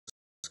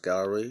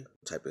gallery.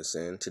 Type this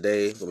in.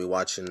 Today we'll be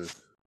watching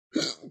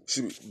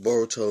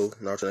Boruto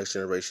Naruto Next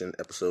Generation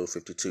episode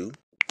 52.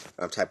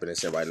 I'm typing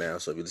this in right now,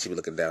 so if you see me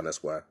looking down,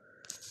 that's why.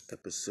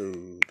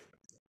 Episode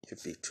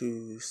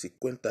 52,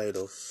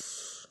 52.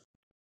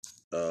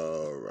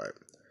 Alright.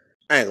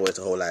 I ain't gonna waste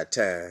a whole lot of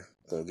time.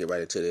 Gonna get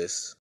right into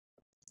this.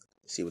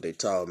 See what they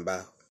talking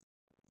about.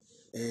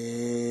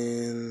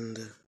 And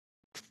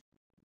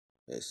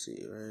let's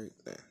see right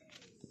now.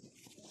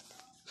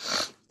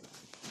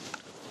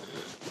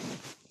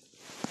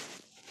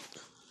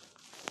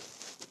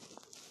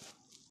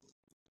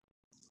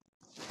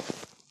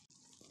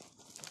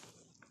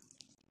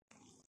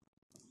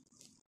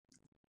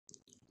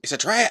 It's a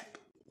trap!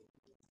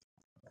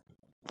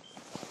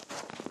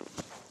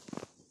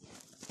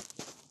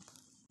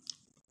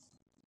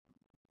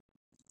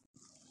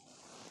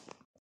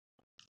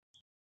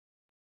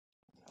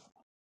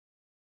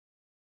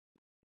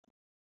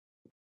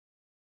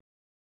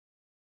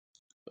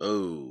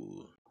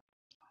 Oh.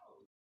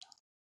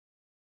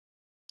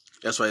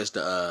 That's right, it's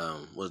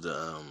the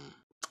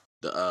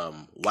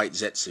White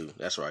Zetsu.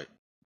 That's right.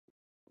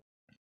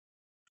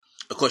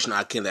 Of course,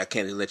 I can't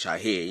let y'all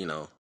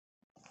hear,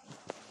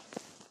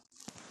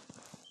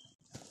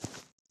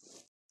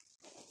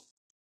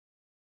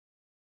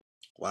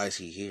 Why is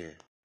he here?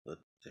 What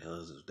the hell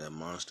is that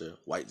monster?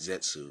 White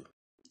Zetsu.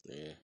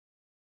 Yeah.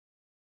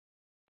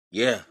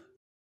 Yeah.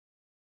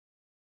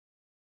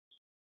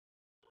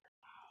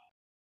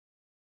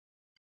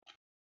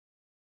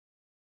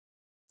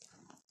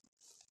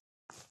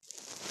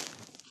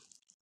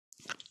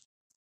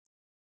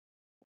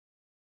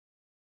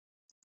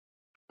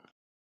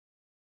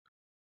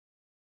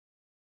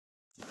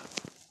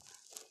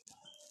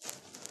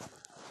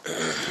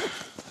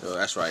 So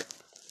that's right.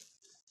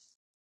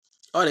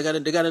 Oh, they got a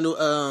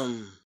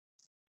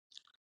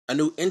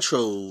new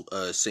intro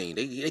scene.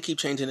 They keep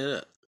changing it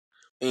up.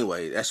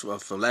 Anyway, that's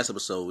from last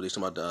episode. They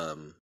talking about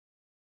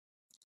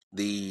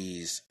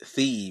these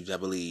thieves, I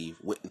believe,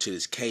 went into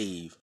this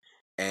cave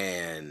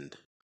and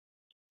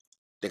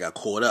they got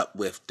caught up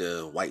with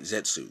the White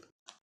Zetsu.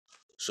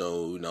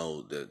 So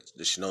the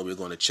shinobi are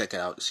going to check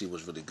out to see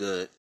what's really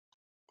good.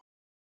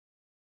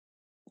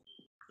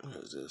 What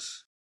is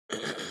this?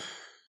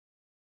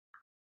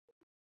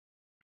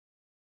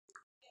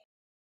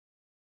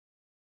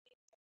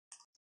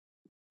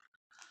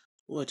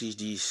 What is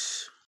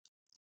this?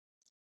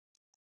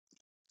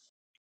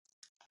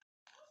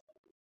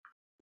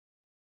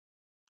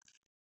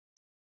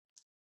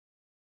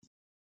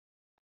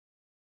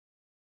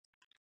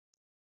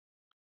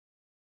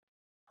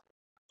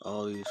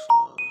 All these.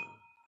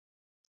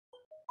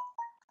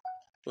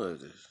 What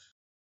is this?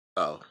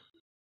 Oh.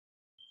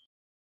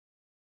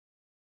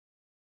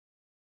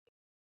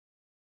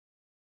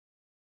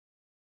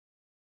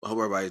 I hope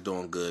everybody's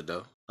doing good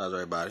though. How's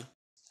everybody?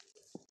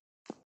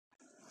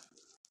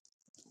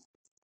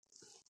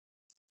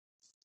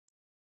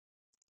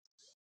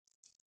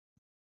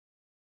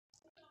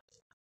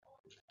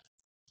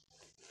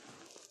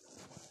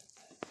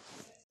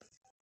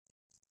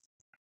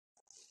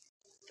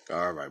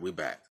 All right, we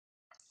back.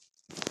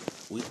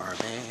 We are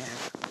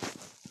back.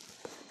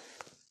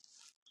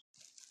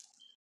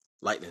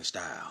 Lightning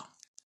style.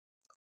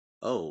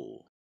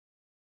 Oh,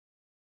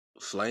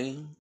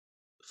 flame,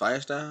 fire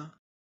style,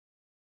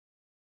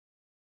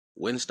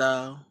 wind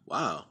style.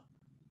 Wow.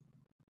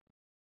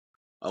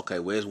 Okay,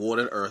 where's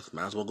water and earth?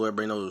 Might as well go ahead and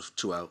bring those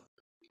two out.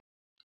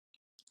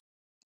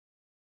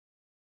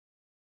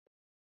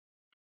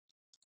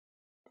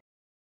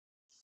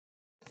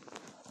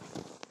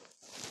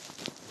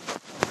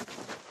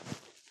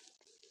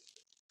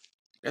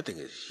 That thing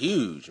is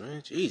huge,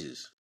 man.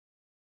 Jesus.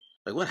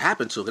 Like, what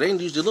happened to it? They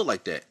didn't used to look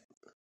like that.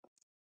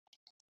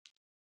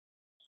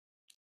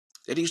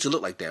 They didn't used to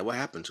look like that. What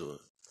happened to it?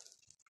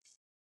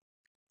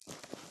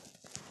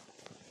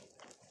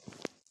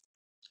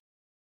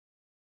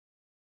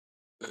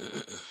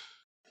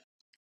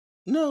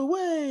 No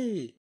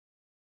way.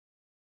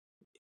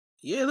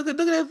 Yeah, look at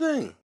that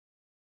thing.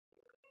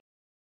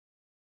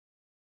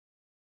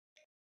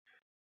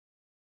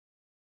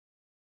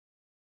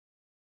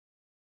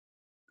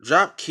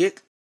 Drop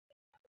kick.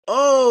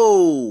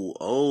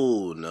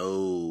 Oh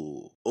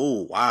no.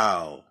 Oh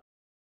wow.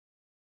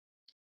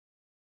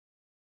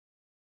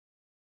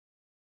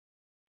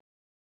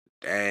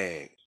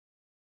 Dang.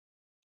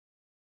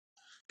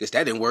 Guess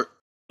that didn't work.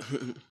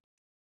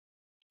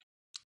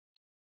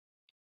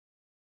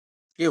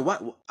 Yeah, why?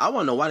 I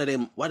want to know why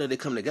did they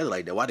come together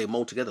like that? Why they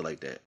mold together like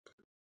that?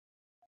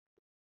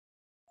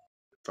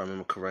 If I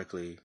remember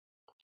correctly,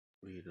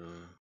 we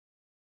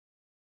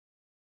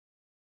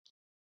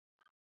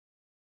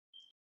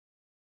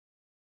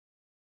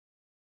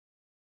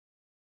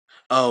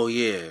Oh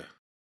yeah,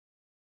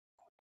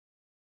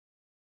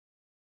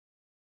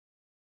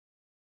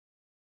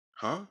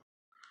 huh?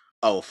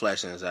 Oh,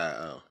 flash in his eye.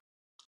 Oh,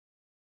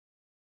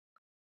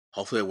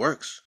 hopefully it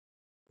works.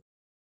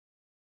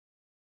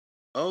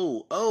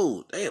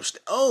 Oh, damn!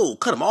 Oh,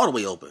 cut him all the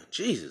way open.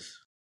 Jesus.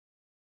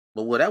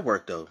 But will that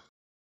work though?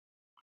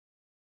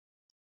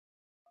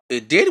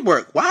 It did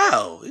work.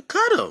 Wow, it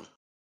cut him.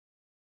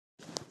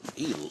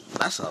 He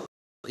that's a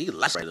he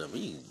lacerated him.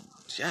 He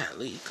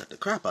cut the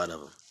crap out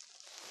of him.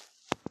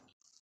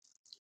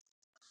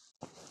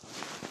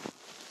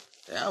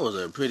 That was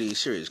a pretty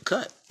serious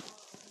cut.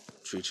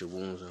 Treat your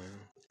wounds.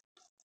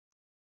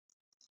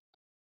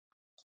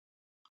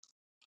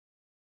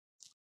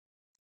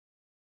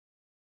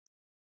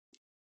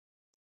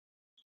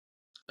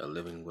 A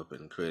living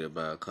weapon created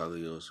by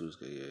Kagyo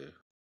Suzuki.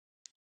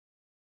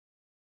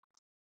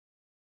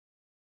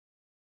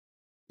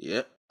 Yeah.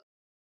 Yep.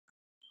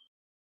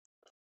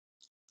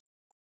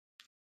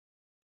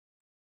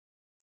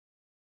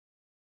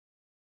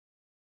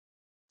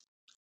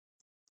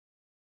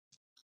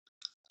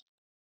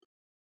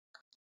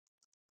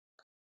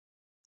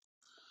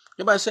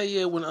 Everybody say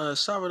yeah when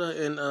Sarada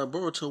and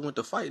Boruto went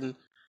to fighting,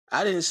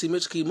 I didn't see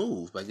Mitsuki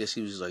move. I guess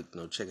he was like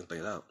checking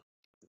things out.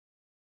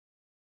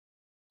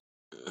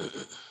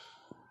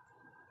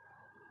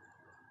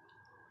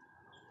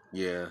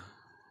 Yeah.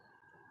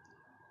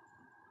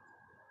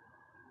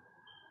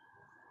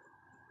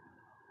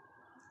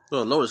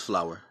 Well, lotus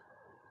flower.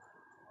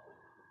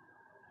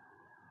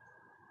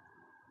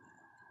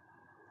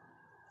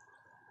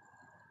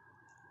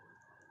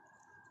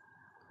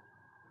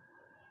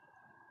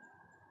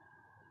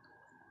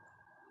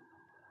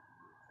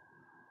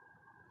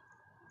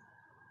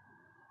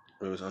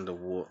 It was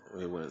underwater.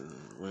 It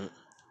went.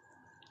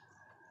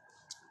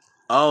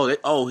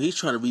 Oh, he's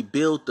trying to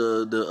rebuild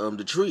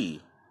the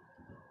tree.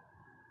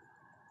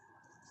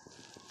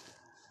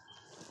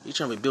 He's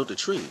trying to rebuild the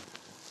tree.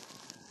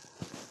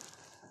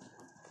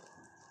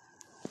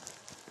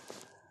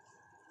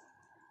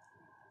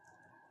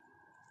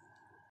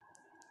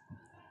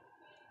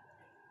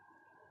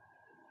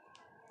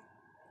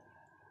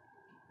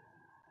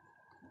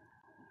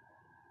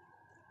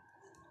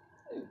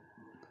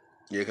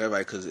 Yeah, right.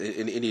 Because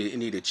it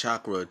needed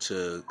chakra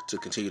to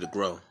continue to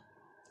grow.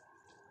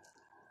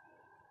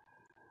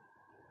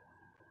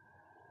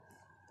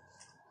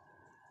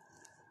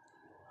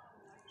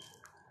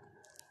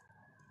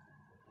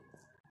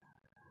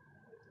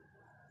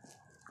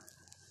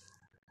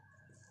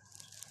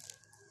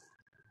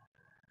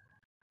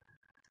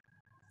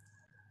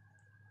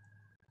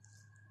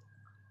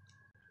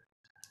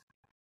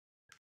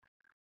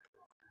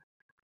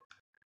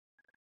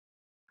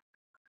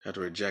 Had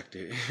to reject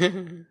it.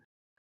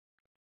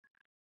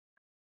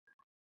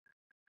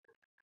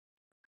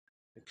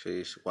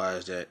 Okay, so why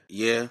is that?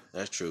 Yeah,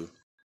 that's true.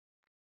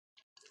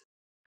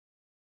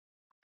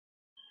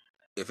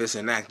 If it's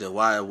an actor,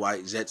 why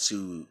White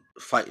Zetsu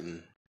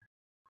fighting?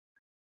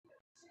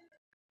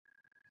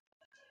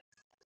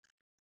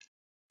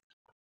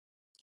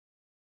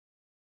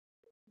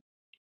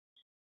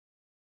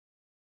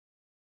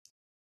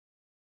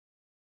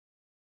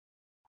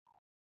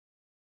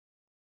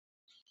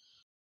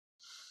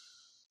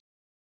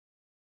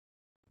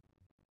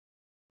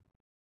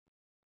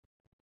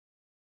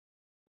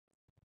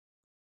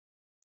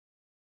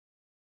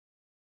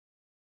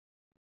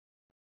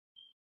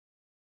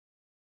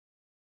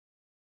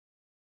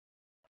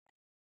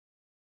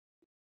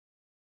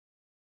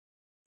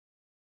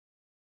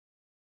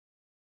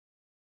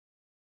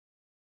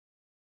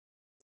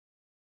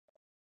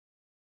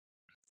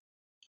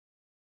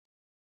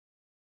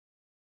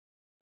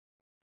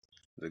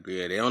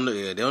 Yeah, they don't know.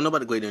 Yeah, they don't know about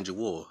the Great Ninja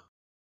War.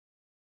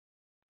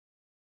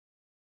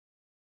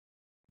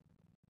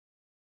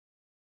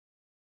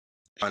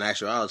 In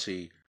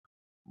actuality,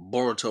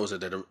 Boruto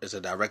is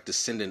a direct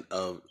descendant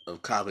of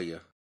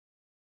Kaguya.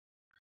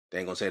 They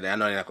ain't gonna say that. I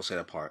know they're not gonna say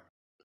that part.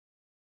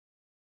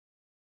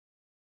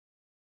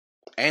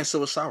 And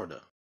so is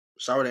Sarada.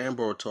 Sarada and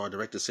Boruto are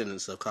direct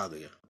descendants of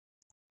Kaguya.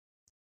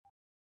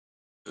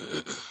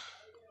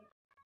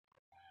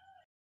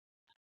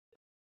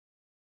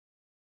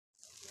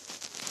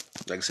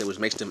 Like I said, which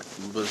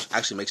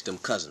actually makes them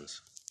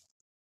cousins.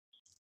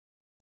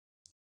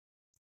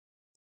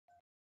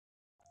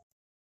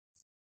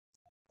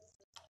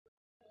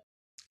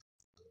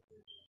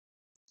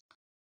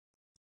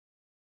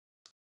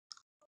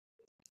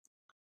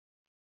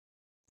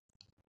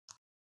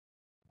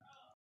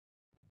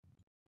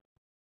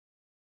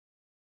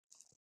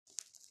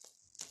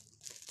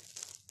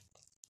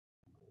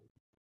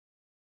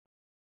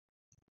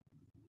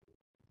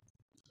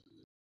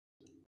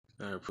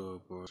 Alright,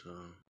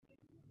 Boruto.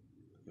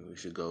 We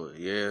should go.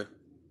 Yeah,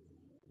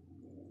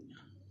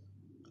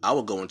 I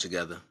would go in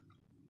together.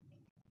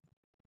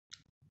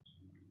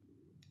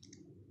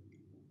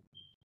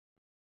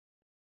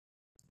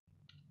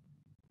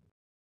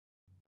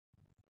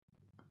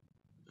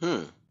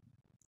 Hmm.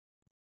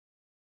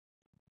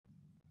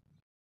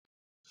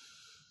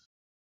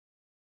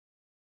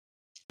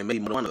 And maybe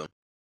one of them.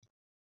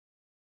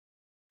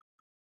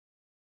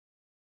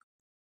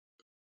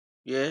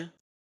 Yeah.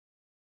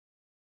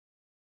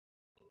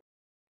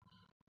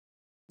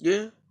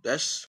 Yeah.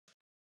 That's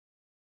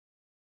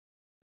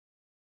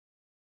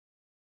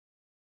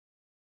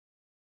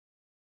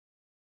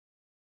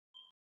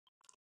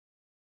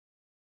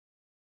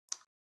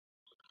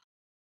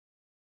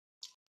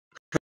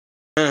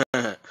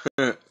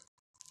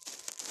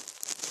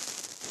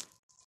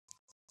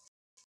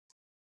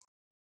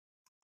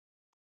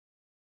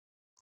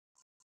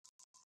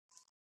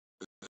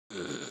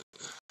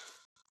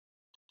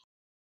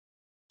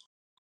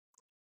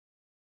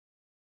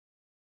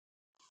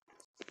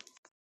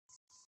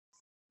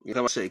You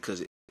know what I say?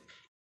 Because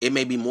it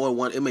may be more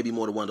one. It may be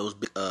more than one of those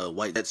big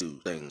white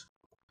Zetsu things,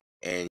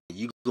 and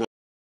you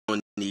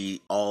gonna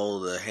need all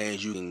the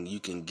hands you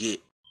can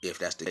get if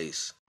that's the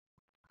case.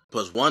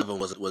 Plus, one of them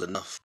was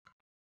enough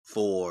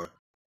for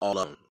all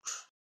of them.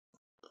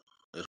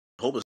 Let's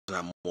hope it's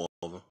not more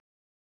of them.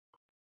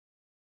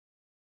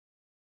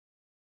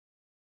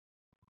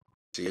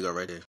 See, you go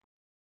right there.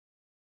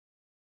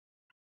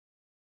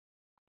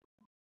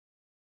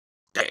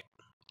 Dang.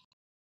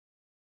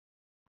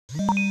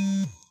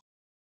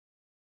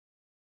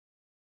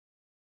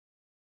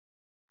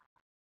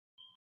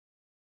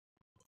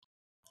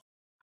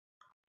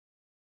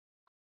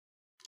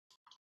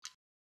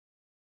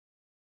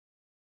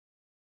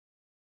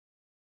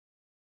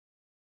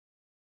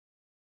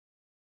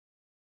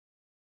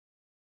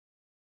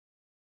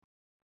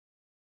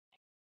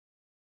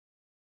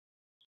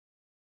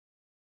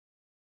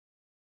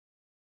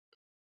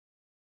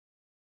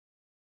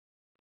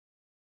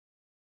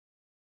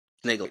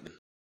 Snake.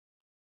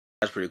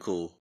 That's pretty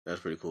cool. That's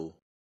pretty cool.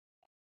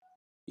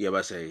 Yeah, but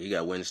I say he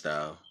got wind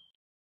style.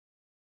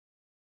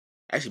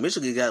 Actually,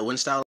 Mitsuki got wind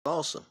style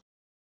also.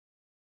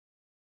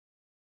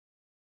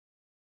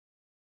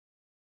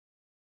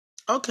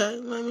 Okay,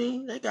 I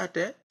mean they got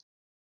that.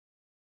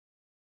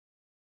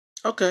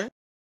 Okay,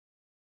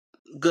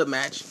 good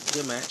match.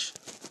 Good match.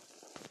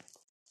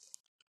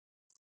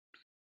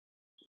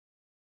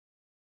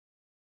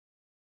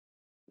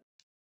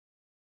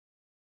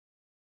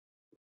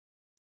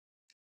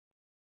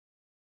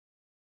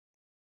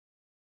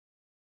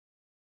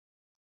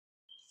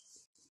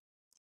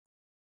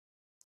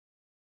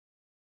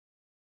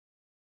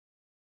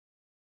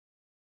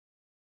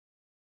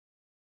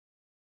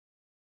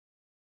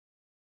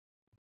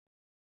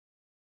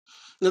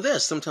 Now,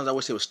 there's sometimes I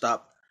wish they would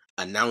stop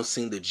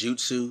announcing the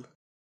jutsu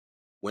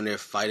when they're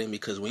fighting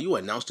because when you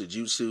announce the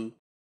jutsu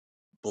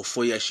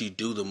before you actually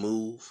do the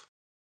move,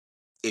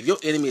 if your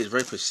enemy is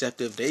very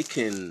perceptive, they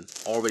can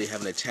already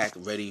have an attack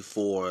ready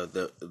for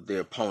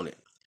their opponent.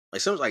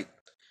 Like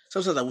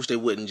sometimes I wish they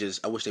wouldn't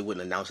just I wish they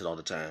wouldn't announce it all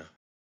the time.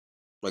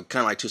 Like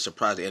kind of like to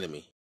surprise the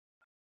enemy.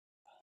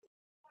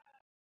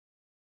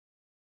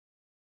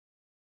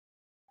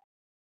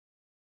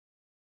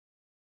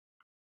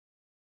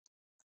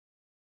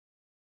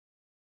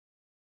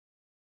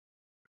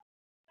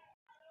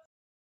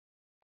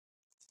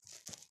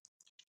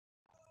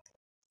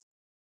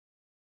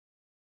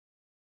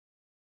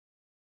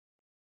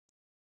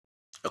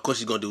 Of course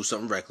he's gonna do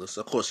something reckless.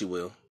 Of course he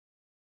will.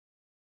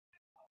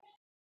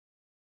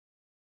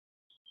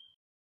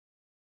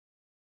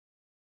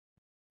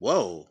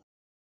 Whoa.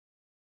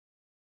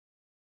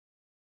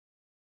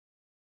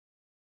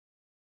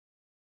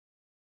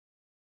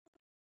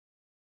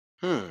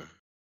 Hmm.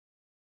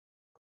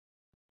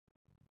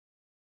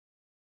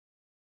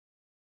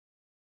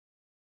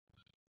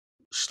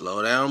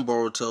 Slow down,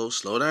 Boruto.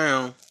 Slow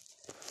down.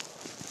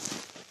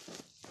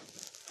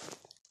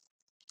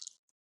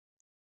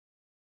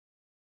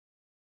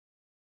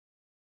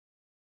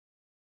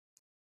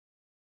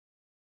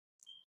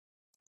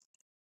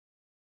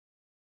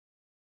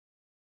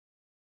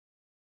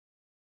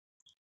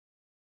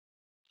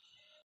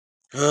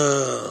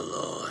 Oh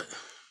Lord.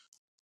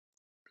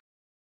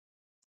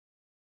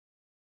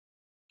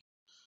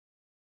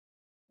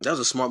 That was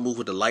a smart move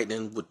with the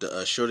lightning with the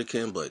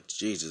shuriken, but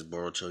Jesus,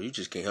 Boruto, you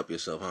just can't help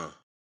yourself, huh?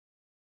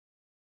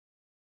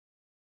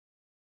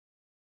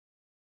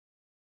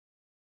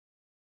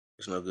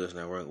 It's no good. It's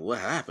not working. What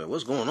happened?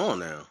 What's going on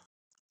now?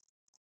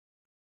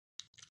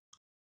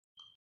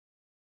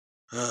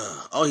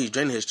 Oh, he's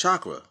draining his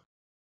chakra.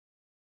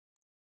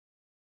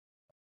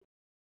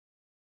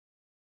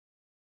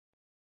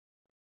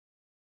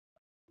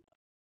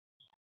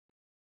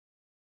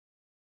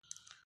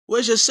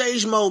 Where's your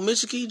sage mode,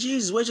 Mitsuki?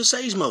 Jesus, where's your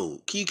sage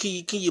mode? Can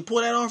you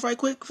pull that off right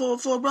quick for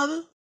a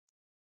brother?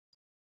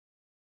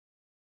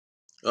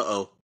 Uh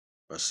oh,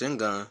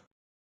 Rasengan.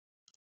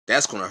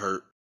 That's gonna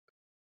hurt.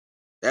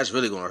 That's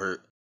really gonna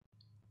hurt.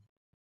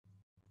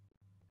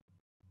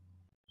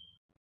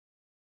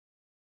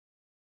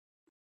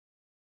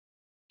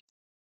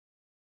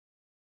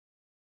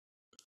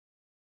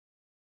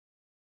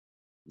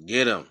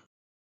 Get him.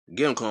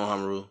 Get him,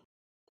 Konohamaru.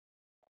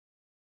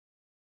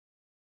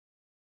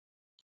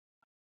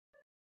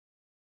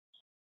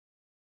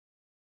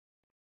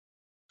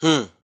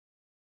 Hmm.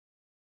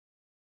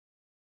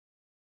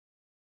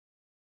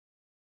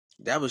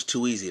 That was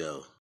too easy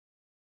though.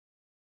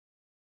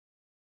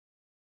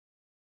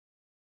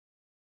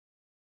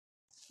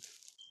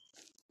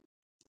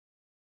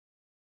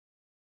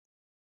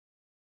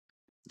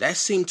 That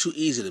seemed too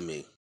easy to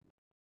me.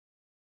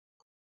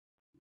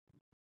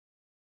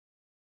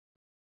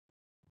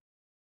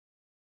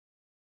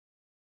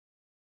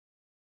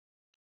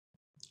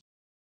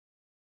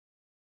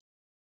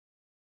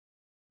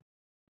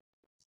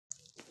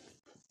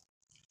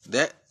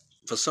 That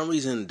for some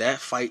reason that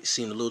fight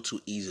seemed a little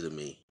too easy to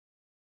me.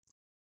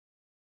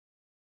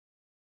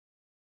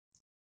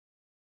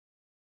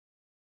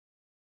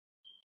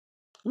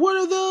 What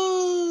are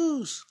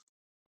those?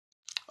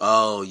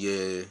 Oh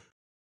yeah.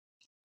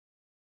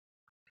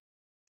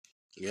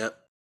 Yep.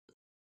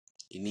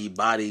 You need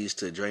bodies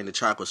to drain the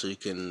chakra so you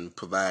can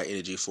provide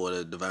energy for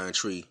the divine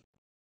tree.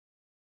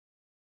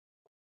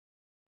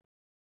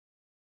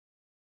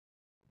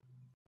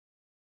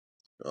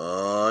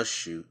 Oh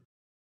shoot.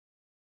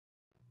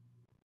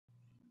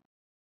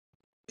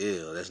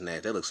 Ew, that's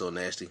nasty. That looks so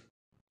nasty.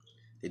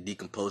 They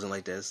decomposing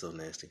like that. It's so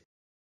nasty.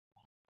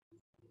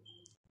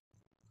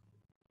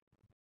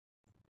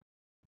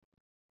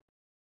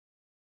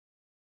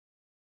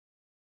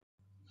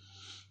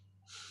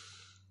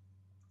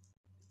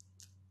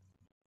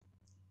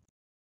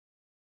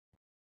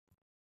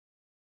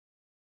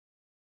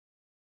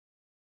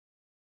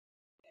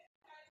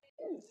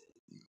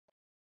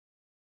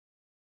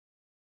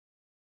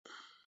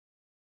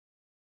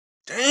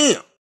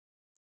 Damn.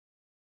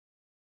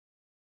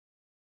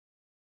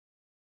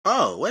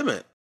 Oh, wait a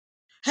minute.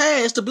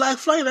 Hey, it's the Black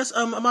Flame. That's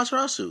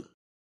Amaterasu.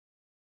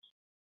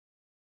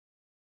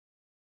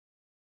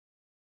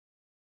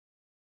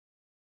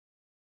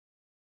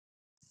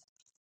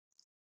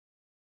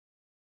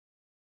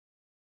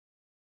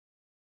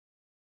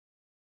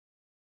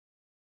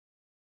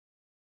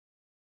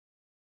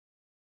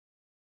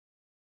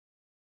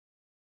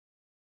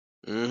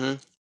 Mm-hmm.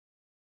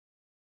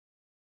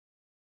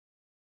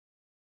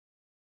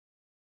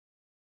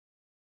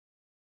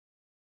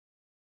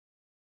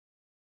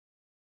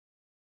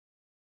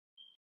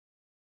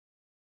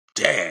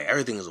 Damn,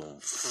 everything is on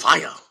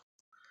fire.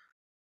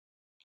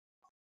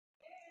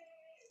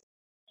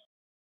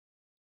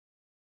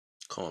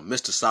 Call him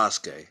Mr.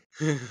 Sasuke.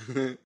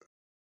 That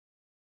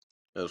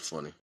was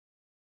funny.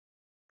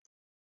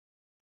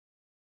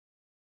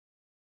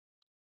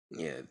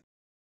 Yeah,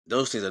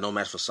 those things are no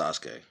match for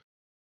Sasuke.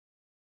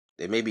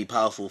 They may be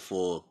powerful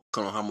for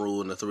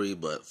Konohamaru and the three,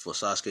 but for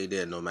Sasuke,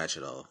 they're no match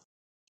at all.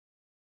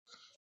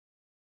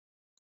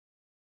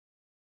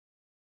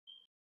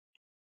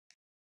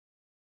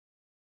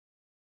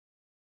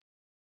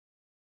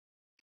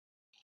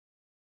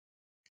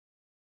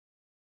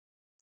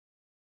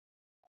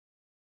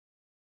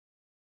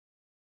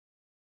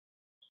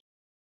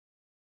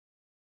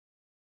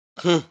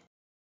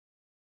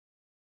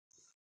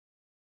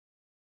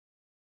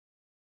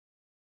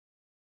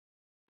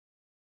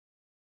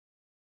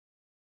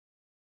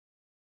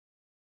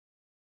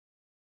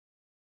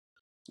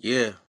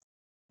 Yeah.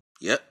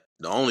 Yep.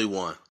 The only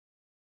one.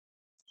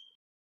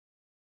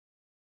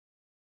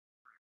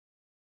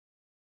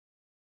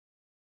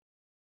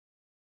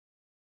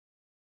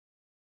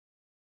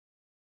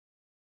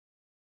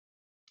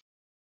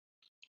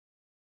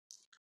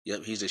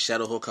 Yep. He's the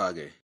Shadow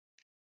Hokage.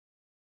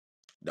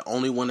 The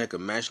only one that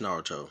could match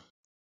Naruto.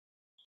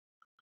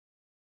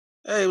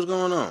 Hey, what's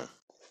going on?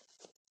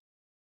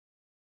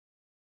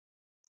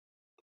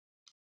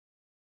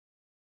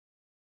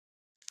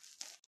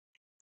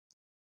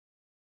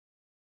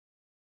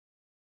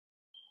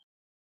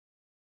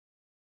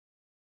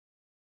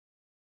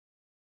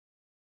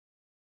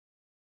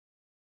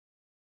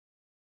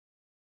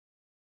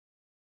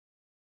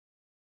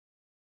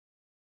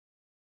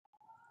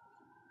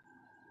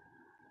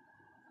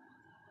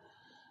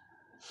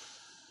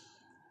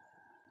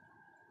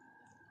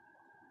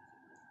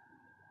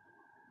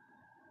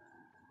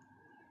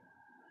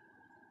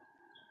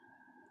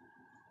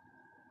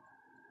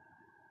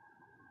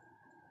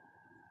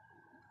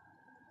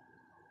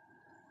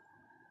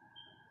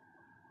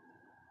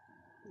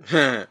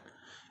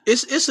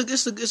 It's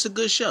a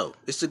good show.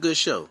 It's a good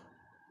show.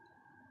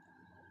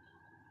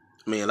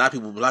 I mean, a lot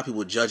of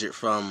people judge it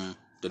from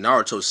the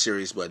Naruto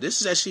series, but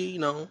this is actually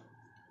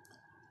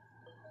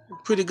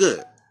pretty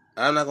good.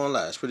 I'm not gonna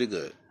lie, it's pretty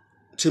good.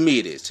 To me,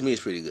 it is. To me,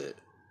 it's pretty good.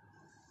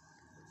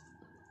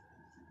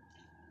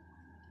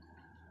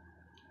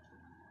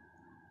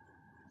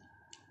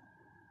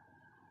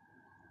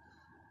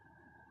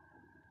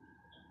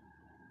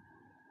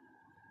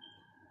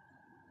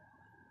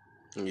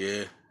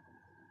 Yeah.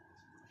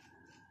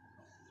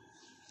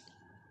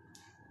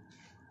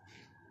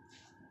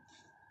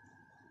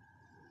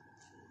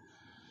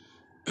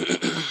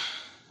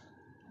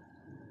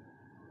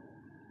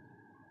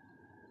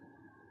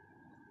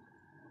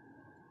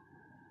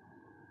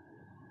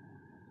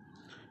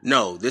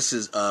 No, this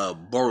is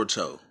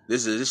Boruto.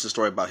 This is a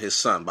story about his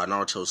son, by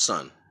Naruto's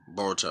son,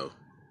 Boruto.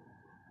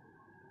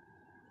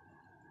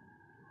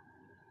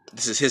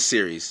 This is his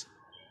series.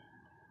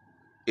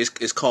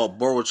 It's called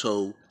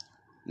Boruto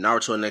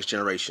Naruto Next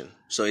Generation.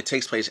 So it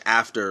takes place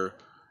after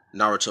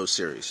Naruto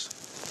series.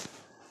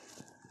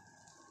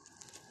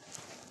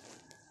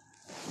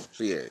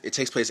 So yeah, it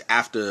takes place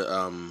after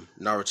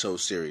Naruto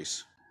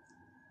series.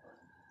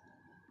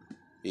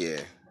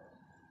 Yeah.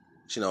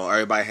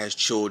 Everybody has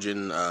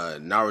children.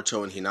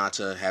 Naruto and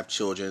Hinata have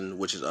children,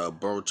 which is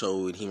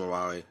Boruto and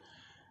Himawari.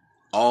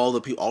 All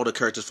the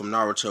characters from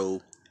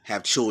Naruto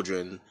have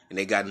children, and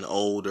they gotten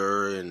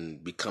older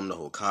and become the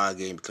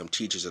Hokage and become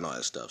teachers and all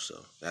that stuff.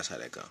 So that's how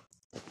that go.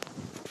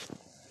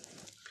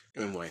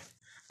 Anyway,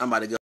 I'm about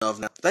to go off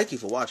now. Thank you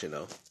for watching,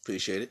 though.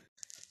 Appreciate it.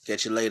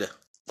 Catch you later.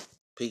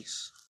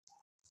 Peace.